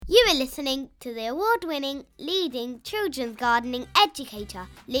are listening to the award-winning leading children's gardening educator,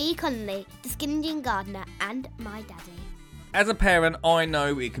 Lee Connolly, the Skinny Jean Gardener, and my daddy. As a parent, I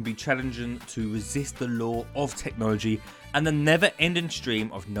know it can be challenging to resist the law of technology and the never-ending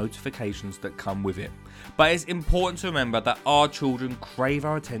stream of notifications that come with it. But it's important to remember that our children crave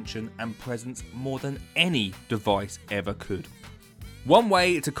our attention and presence more than any device ever could. One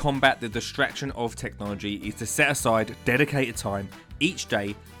way to combat the distraction of technology is to set aside dedicated time each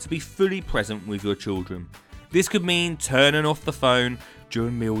day to be fully present with your children. This could mean turning off the phone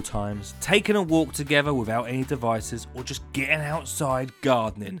during meal times, taking a walk together without any devices, or just getting outside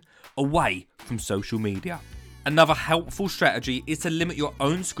gardening, away from social media. Another helpful strategy is to limit your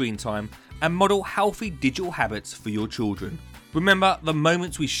own screen time and model healthy digital habits for your children. Remember, the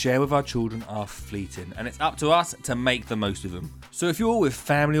moments we share with our children are fleeting, and it's up to us to make the most of them. So if you're with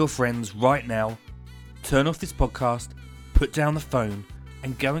family or friends right now, turn off this podcast, put down the phone,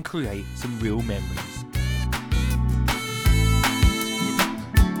 and go and create some real memories.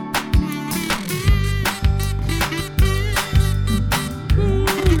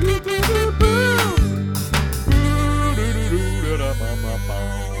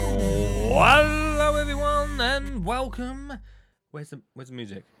 Hello everyone and welcome. Where's the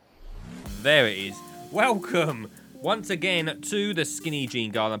music? There it is. Welcome once again to the Skinny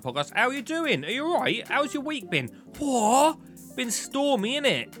Jean Garden podcast. How are you doing? Are you alright? How's your week been? What? Been stormy,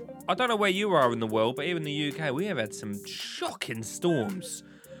 innit? I don't know where you are in the world, but here in the UK we have had some shocking storms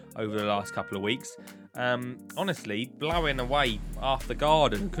over the last couple of weeks. Honestly, blowing away half the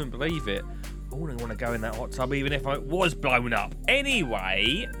garden. Couldn't believe it. I wouldn't want to go in that hot tub even if it was blown up.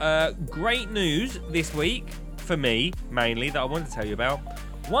 Anyway, great news this week, for me mainly, that I wanted to tell you about.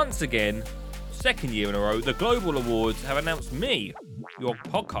 Once again, second year in a row, the Global Awards have announced me, your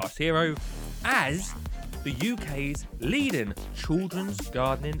podcast hero, as the UK's leading children's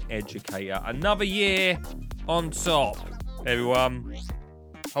gardening educator. Another year on top, everyone.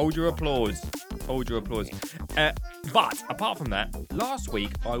 Hold your applause. Hold your applause. But apart from that, last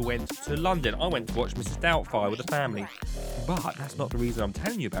week I went to London. I went to watch Mrs. Doubtfire with the family. But that's not the reason I'm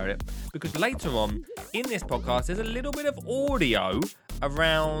telling you about it. Because later on in this podcast, there's a little bit of audio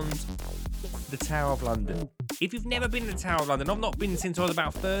around the Tower of London. If you've never been to the Tower of London, I've not been since I was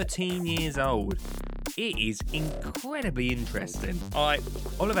about 13 years old. It is incredibly interesting.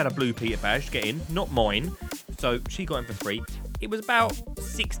 Olive had a blue Peter badge to get in, not mine. So she got in for free. It was about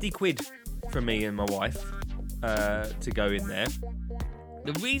 60 quid for me and my wife to go in there.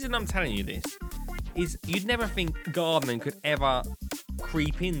 The reason I'm telling you this is you'd never think gardening could ever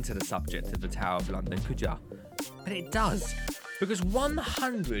creep into the subject of the Tower of London, could ya? But it does. Because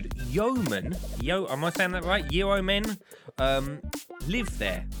 100 yeomen, am I saying that right? Yeomen live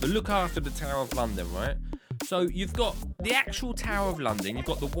there, but look after the Tower of London, right? So you've got the actual Tower of London, you've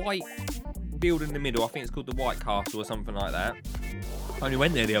got the white building in the middle, I think it's called the White Castle or something like that. I only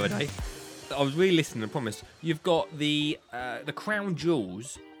went there the other day. I was really listening, I promise. You've got the crown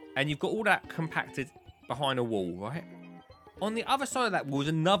jewels, and you've got all that compacted behind a wall, right? On the other side of that wall is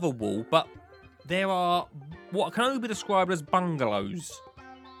another wall, but there are what can only be described as bungalows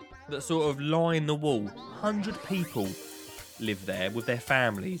that sort of line the wall. 100 people live there with their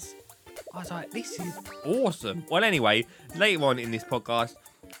families. I was like, this is awesome. Well, anyway, later on in this podcast,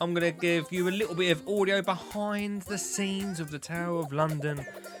 I'm going to give you a little bit of audio behind the scenes of the Tower of London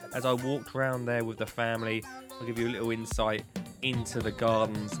as I walked around there with the family. I'll give you a little insight into the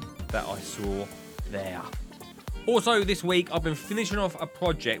gardens that I saw there. Also, this week, I've been finishing off a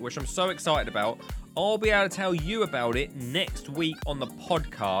project which I'm so excited about. I'll be able to tell you about it next week on the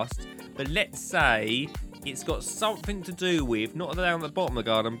podcast. But let's say it's got something to do with, not down at the bottom of the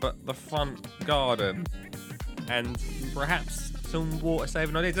garden, but the front garden. And perhaps some water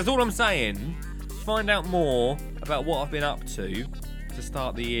saving ideas. That's all I'm saying. Find out more about what I've been up to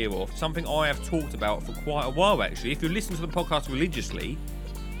start the year off. Something I have talked about for quite a while, actually. If you listen to the podcast religiously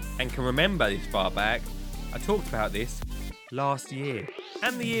and can remember this far back, I talked about this last year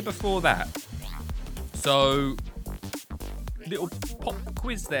and the year before that. So, little pop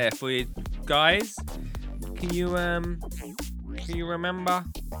quiz there for you guys. Can you remember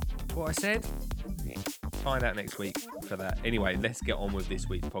what I said? Find out next week for that. Anyway, let's get on with this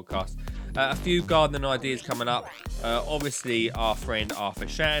week's podcast. A few gardening ideas coming up. Obviously, our friend Arthur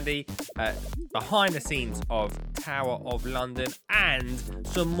Shandy, behind the scenes of Tower of London, and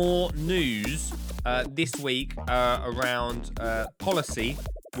some more news this week around policy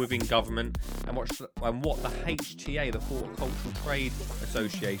within government and what the HTA, the Horticultural Trade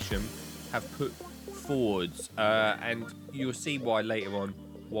Association, have put forwards. And you'll see why later on,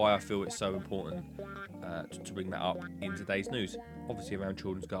 why I feel it's so important to bring that up in today's news. obviously around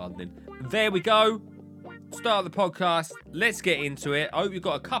children's gardening. There we go. Start the podcast. Let's get into it. I hope you've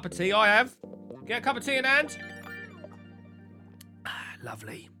got a cup of tea. I have. Get a cup of tea in hand.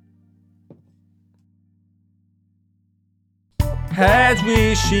 Lovely. Has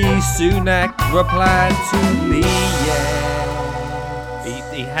Rishi Sunak replied to me yet?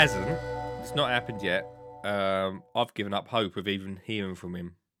 He hasn't. It's not happened yet. I've given up hope of even hearing from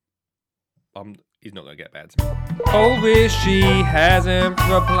him. He's not going to get back to me. Oh, Rishi hasn't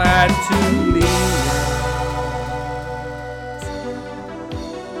replied to me yet.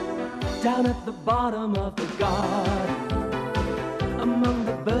 Down at the bottom of the garden, among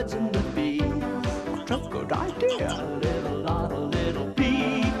the birds and the bees, a good idea. A little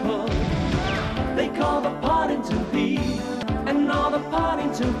people, they call the Partington Bees, and all the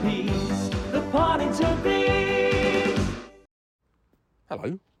Partington Bees, the Partington Bees.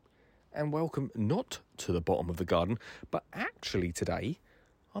 Hello, and welcome not to the bottom of the garden, but actually today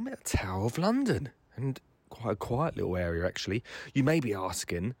I'm at the Tower of London, and quite a quiet little area actually. You may be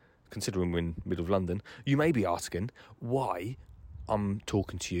asking, considering we're in the middle of London, you may be asking why I'm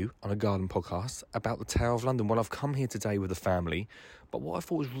talking to you on a garden podcast about the Tower of London. Well, I've come here today with a family, but what I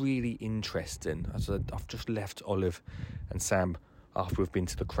thought was really interesting, as I've just left Olive and Sam after we've been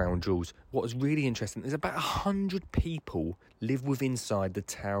to the Crown Jewels, what was really interesting is about 100 people live within inside the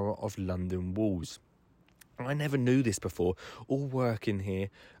Tower of London walls. I never knew this before, all working here,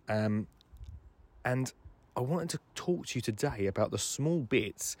 and I wanted to talk to you today about the small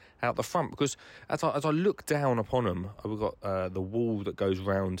bits out the front, because as I look down upon them, we've got the wall that goes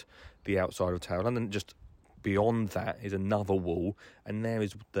round the outside of Tower of London. Just beyond that is another wall, and there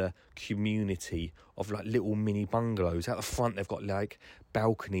is the community of like little mini bungalows. Out the front they've got like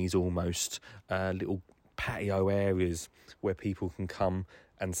balconies almost, little patio areas where people can come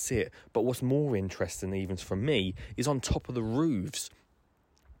and sit. But what's more interesting even for me is on top of the roofs,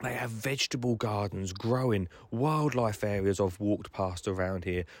 they have vegetable gardens growing, wildlife areas I've walked past around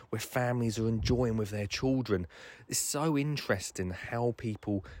here where families are enjoying with their children. It's so interesting how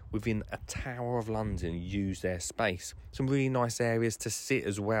people within a Tower of London use their space. Some really nice areas to sit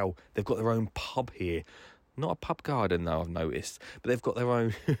as well. They've got their own pub here. Not a pub garden though, I've noticed, but they've got their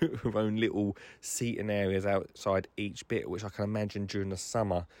own their own little seating areas outside each bit, which I can imagine during the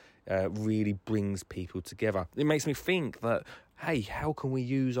summer really brings people together. It makes me think that, hey, how can we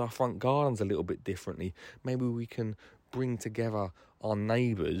use our front gardens a little bit differently? Maybe we can bring together our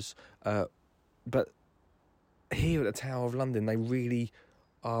neighbours. But here at the Tower of London, they really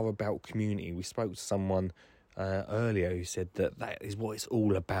are about community. We spoke to someone earlier who said that is what it's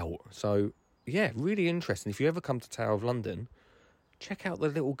all about. So, yeah, really interesting. If you ever come to Tower of London, check out the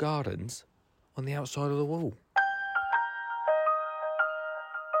little gardens on the outside of the wall.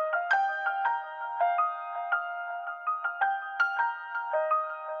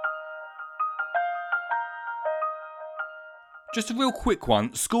 Just a real quick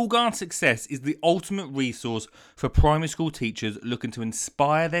one. School Garden Success is the ultimate resource for primary school teachers looking to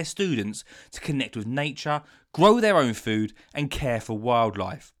inspire their students to connect with nature, grow their own food and care for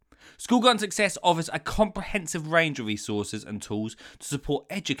wildlife. School Garden Success offers a comprehensive range of resources and tools to support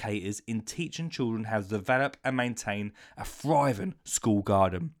educators in teaching children how to develop and maintain a thriving school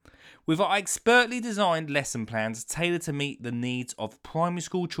garden. With our expertly designed lesson plans tailored to meet the needs of primary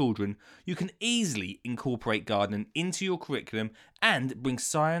school children, you can easily incorporate gardening into your curriculum and bring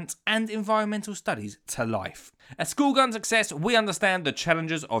science and environmental studies to life. At School Garden Success, we understand the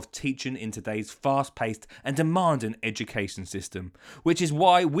challenges of teaching in today's fast-paced and demanding education system, which is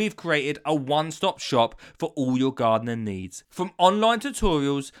why we've created a one-stop shop for all your gardening needs. From online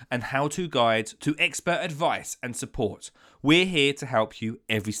tutorials and how-to guides to expert advice and support, we're here to help you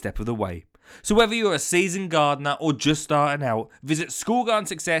every step of the way. So whether you're a seasoned gardener or just starting out, visit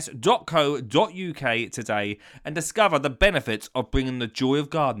schoolgardensuccess.co.uk today and discover the benefits of bringing the joy of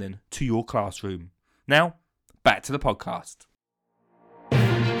gardening to your classroom. Now, back to the podcast.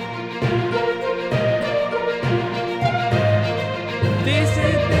 This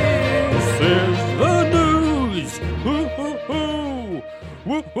is the news.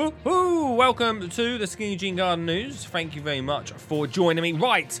 Woo-hoo-hoo. Welcome to the Skinny Jean Garden News. Thank you very much for joining me.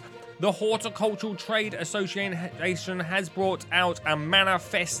 Right, the Horticultural Trade Association has brought out a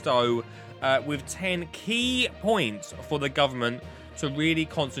manifesto with 10 key points for the government to really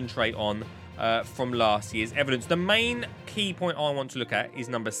concentrate on from last year's evidence. The main key point I want to look at is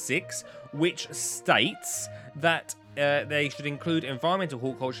number 6, which states that they should include environmental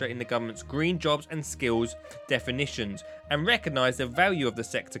horticulture in the government's green jobs and skills definitions and recognise the value of the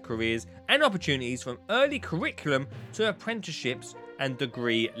sector careers and opportunities from early curriculum to apprenticeships and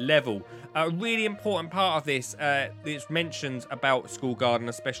degree level. A really important part of this, it's mentioned about school garden,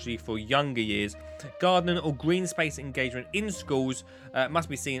 especially for younger years. Gardening or green space engagement in schools must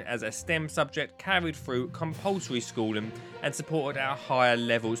be seen as a STEM subject carried through compulsory schooling and supported at a higher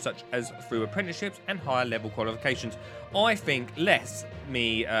level, such as through apprenticeships and higher level qualifications. I think, less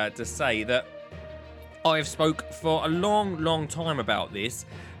me to say that I've spoke for a long time about this,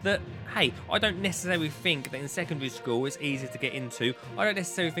 that, hey, I don't necessarily think that in secondary school it's easy to get into. I don't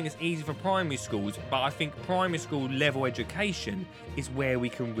necessarily think it's easy for primary schools, but I think primary school level education is where we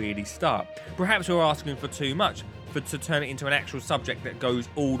can really start. Perhaps we're asking for too much to turn it into an actual subject that goes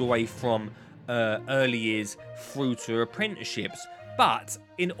all the way from early years through to apprenticeships. But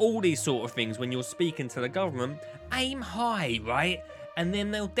in all these sort of things, when you're speaking to the government, aim high, right? And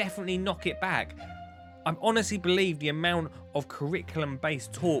then they'll definitely knock it back. I honestly believe the amount of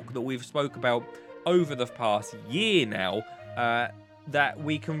curriculum-based talk that we've spoke about over the past year now, that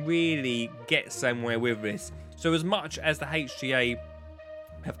we can really get somewhere with this. So as much as the HTA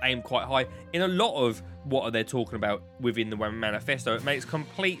have aimed quite high in a lot of what they're talking about within the manifesto, it makes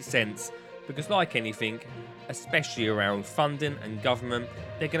complete sense, because like anything, especially around funding and government,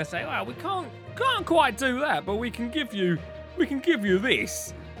 they're going to say, well, we can't quite do that, but we can give you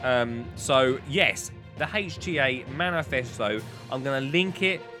this. So yes, the HTA manifesto, I'm going to link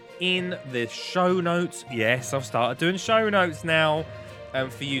it in the show notes. Yes, I've started doing show notes now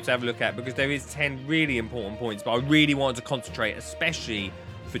for you to have a look at, because there is 10 really important points, but I really wanted to concentrate, especially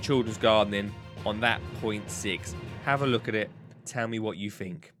for children's gardening, on that point 6. Have a look at it. Tell me what you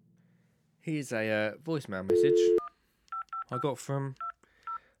think. Here's a voicemail message I got from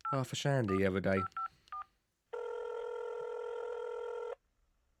Arthur Shandy the other day.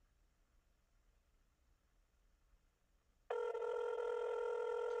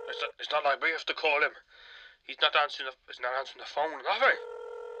 It's not like we have to call him. He's not answering the phone, have he?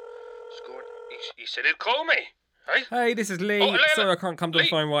 It's good. He said he'd call me. Hey, this is Lee. Oh, Sorry I can't come to the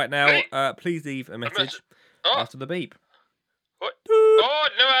phone right now. Please leave a message after the beep. What? Oh,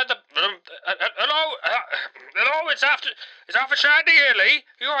 no, hello, it's Arthur Shandy here, Lee.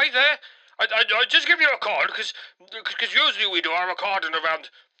 You all right there? I just give you a call because usually we do our recording around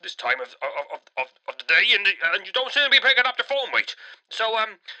this time of the day, and you don't seem to be picking up the phone, mate. So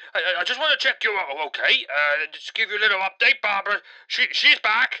I just want to check you out, okay? Just give you a little update, Barbara. She's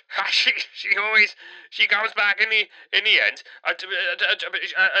back. she comes back in the end.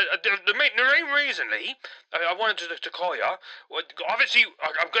 The main reason, Lee, I wanted to call you. Obviously,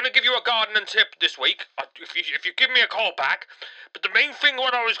 I'm going to give you a gardening tip this week. If you give me a call back. But the main thing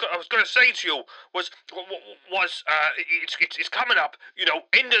what I was going to say to you was it's coming up, you know,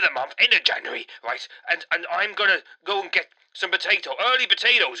 end of the month, end of January, right? And I'm going to go and get some early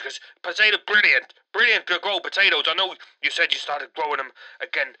potatoes, because brilliant to grow potatoes. I know you said you started growing them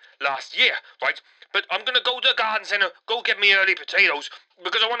again last year, right? But I'm going to go to the garden centre, go get me early potatoes,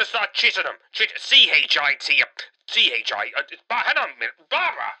 because I want to chitting them. C-H-I-T. C-H-I. Hang on a minute.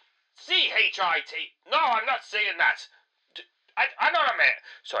 Barbara! C-H-I-T. No, I'm not saying that. I know what I meant.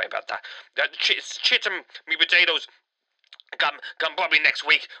 Sorry about that. Chitting me potatoes come probably next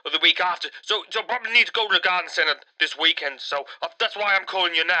week or the week after. So probably need to go to the garden centre this weekend. So that's why I'm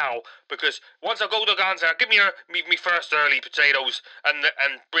calling you now, because once I go to the garden centre, give me me first early potatoes and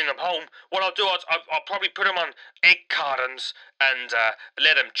bring them home. What I'll do is I'll probably put them on egg cartons and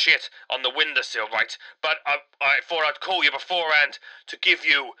let them chit on the windowsill, right? But I thought I'd call you beforehand to give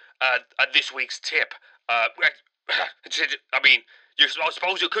you this week's tip. I mean, I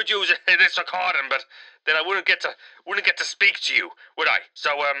suppose you could use it in this recording, but then I wouldn't get to speak to you, would I?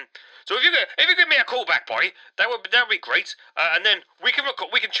 So if you give me a call back, boy, that would be great. And then we can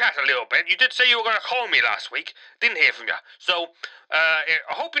chat a little bit. You did say you were going to call me last week. Didn't hear from you. So I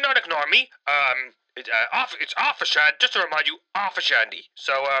hope you're not ignoring me. It's Arthur Shandy. Just to remind you, Arthur Shandy.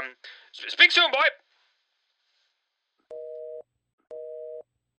 So speak soon, boy.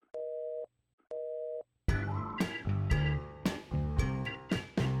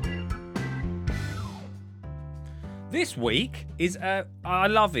 This week is, I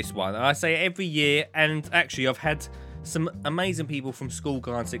love this one. I say it every year, and actually I've had some amazing people from School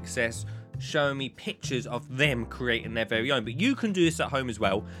Garden Success showing me pictures of them creating their very own. But you can do this at home as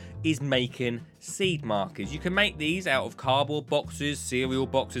well, is making seed markers. You can make these out of cardboard boxes, cereal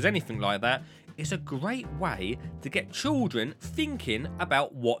boxes, anything like that. It's a great way to get children thinking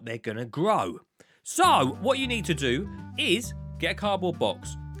about what they're going to grow. So what you need to do is get a cardboard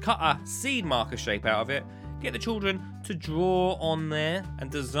box, cut a seed marker shape out of it, get the children to draw on there and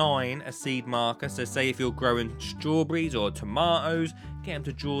design a seed marker. So say if you're growing strawberries or tomatoes, get them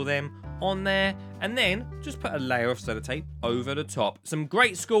to draw them on there, and then just put a layer of sellotape over the top. Some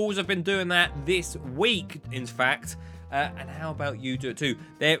great schools have been doing that this week, in fact, and how about you do it too?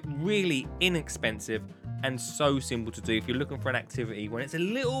 They're really inexpensive and so simple to do if you're looking for an activity when it's a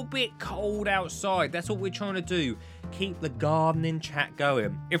little bit cold outside. That's what we're trying to do, keep the gardening chat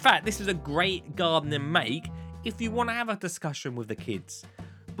going. In fact, this is a great gardening make if you want to have a discussion with the kids,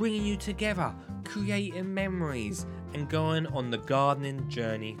 bringing you together, creating memories, and going on the gardening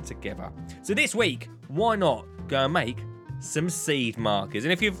journey together. So this week, why not go and make some seed markers?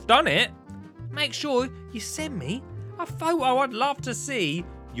 And if you've done it, make sure you send me a photo. I'd love to see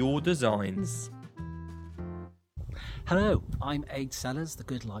your designs. Hello, I'm Aid Sellers, the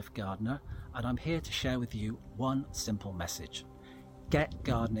Good Life Gardener, and I'm here to share with you one simple message. Get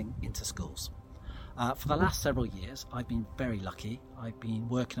gardening into schools. For the last several years, I've been very lucky. I've been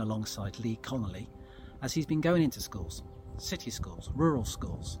working alongside Lee Connolly as he's been going into schools, city schools, rural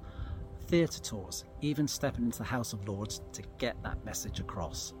schools, theatre tours, even stepping into the House of Lords to get that message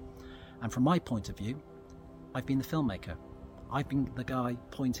across. And from my point of view, I've been the filmmaker. I've been the guy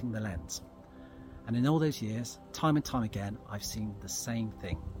pointing the lens. And in all those years, time and time again, I've seen the same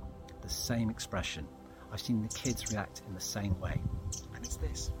thing, the same expression. I've seen the kids react in the same way. And it's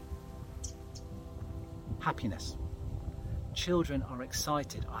this. Happiness. Children are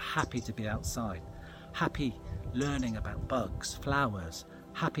excited, are happy to be outside, happy learning about bugs, flowers,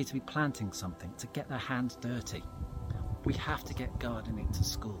 happy to be planting something, to get their hands dirty. We have to get gardening to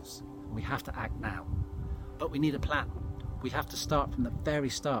schools. We have to act now. But we need a plan. We have to start from the very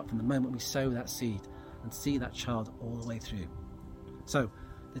start, from the moment we sow that seed and see that child all the way through. So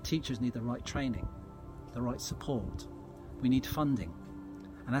the teachers need the right training, the right support. We need funding.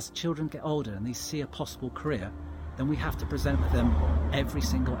 And as children get older and they see a possible career, then we have to present them every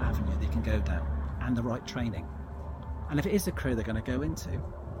single avenue they can go down and the right training. And if it is a career they're going to go into,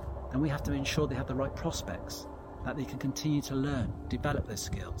 then we have to ensure they have the right prospects, that they can continue to learn, develop their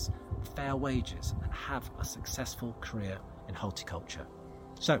skills, fair wages, and have a successful career in horticulture.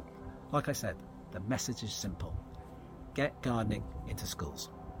 So, like I said, the message is simple. Get gardening into schools.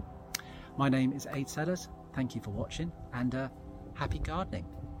 My name is Aid Sellers. Thank you for watching, and happy gardening.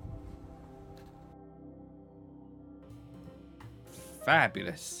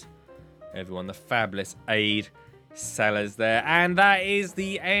 Fabulous. Everyone, the fabulous Aid Sellers there. And that is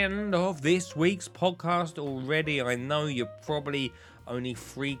the end of this week's podcast already. I know you're probably only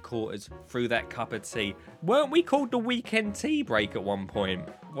 3/4 through that cup of tea. Weren't we called the weekend tea break at one point?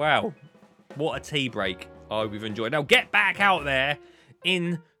 Wow, what a tea break. I hope you've enjoyed. Now get back out there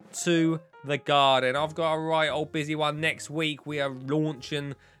into the garden. I've got a right old busy one next week. We are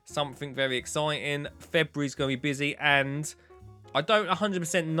launching something very exciting. February's going to be busy, and I don't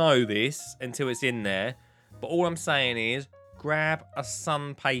 100% know this until it's in there, but all I'm saying is grab a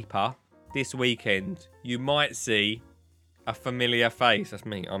sandpaper this weekend. You might see a familiar face. That's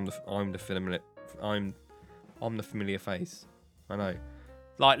me. I'm the familiar face. I know.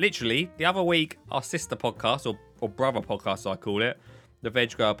 Like literally the other week, our sister podcast or brother podcast, I call it, the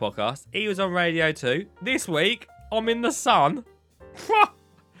Veg Grower podcast. He was on Radio 2. This week, I'm in the sun.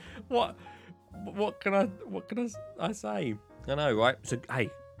 What can I say? I know, right? So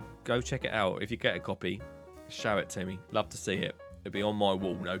hey, go check it out. If you get a copy, show it to me. Love to see it. It'll be on my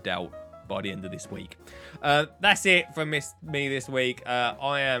wall, no doubt, by the end of this week. That's it from me this week.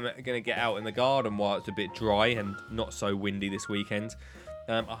 I am going to get out in the garden while it's a bit dry and not so windy this weekend.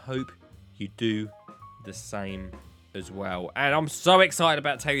 I hope you do the same as well. And I'm so excited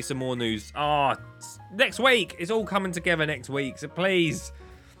about telling you some more news. Next week. It's all coming together next week. So please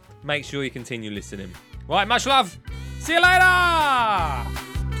make sure you continue listening. Right, much love. See you later.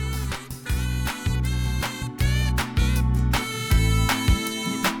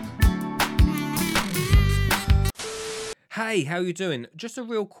 Hey, how you doing? Just a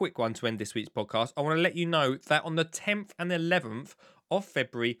real quick one to end this week's podcast. I want to let you know that on the 10th and 11th of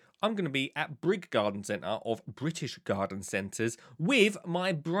February, I'm going to be at Brigg Garden Centre of British Garden Centres with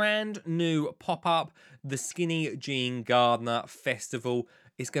my brand new pop-up, the Skinny Jean Gardener Festival.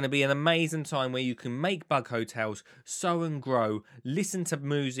 It's going to be an amazing time where you can make bug hotels, sow and grow, listen to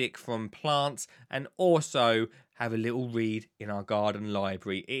music from plants, and also have a little read in our garden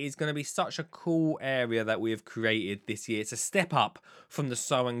library. It is going to be such a cool area that we have created this year. It's a step up from the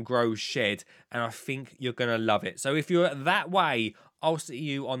sow and grow shed, and I think you're going to love it. So if you're that way, I'll see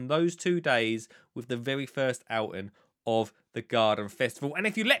you on those 2 days with the very first outing of the Garden Festival. And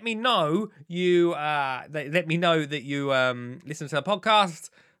if you let me know that you listen to the podcast,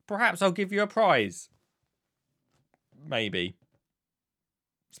 perhaps I'll give you a prize. Maybe.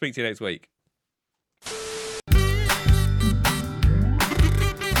 Speak to you next week.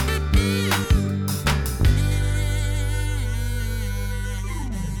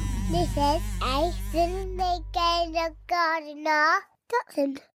 This is a Cinemaker Gardener.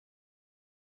 Dotson.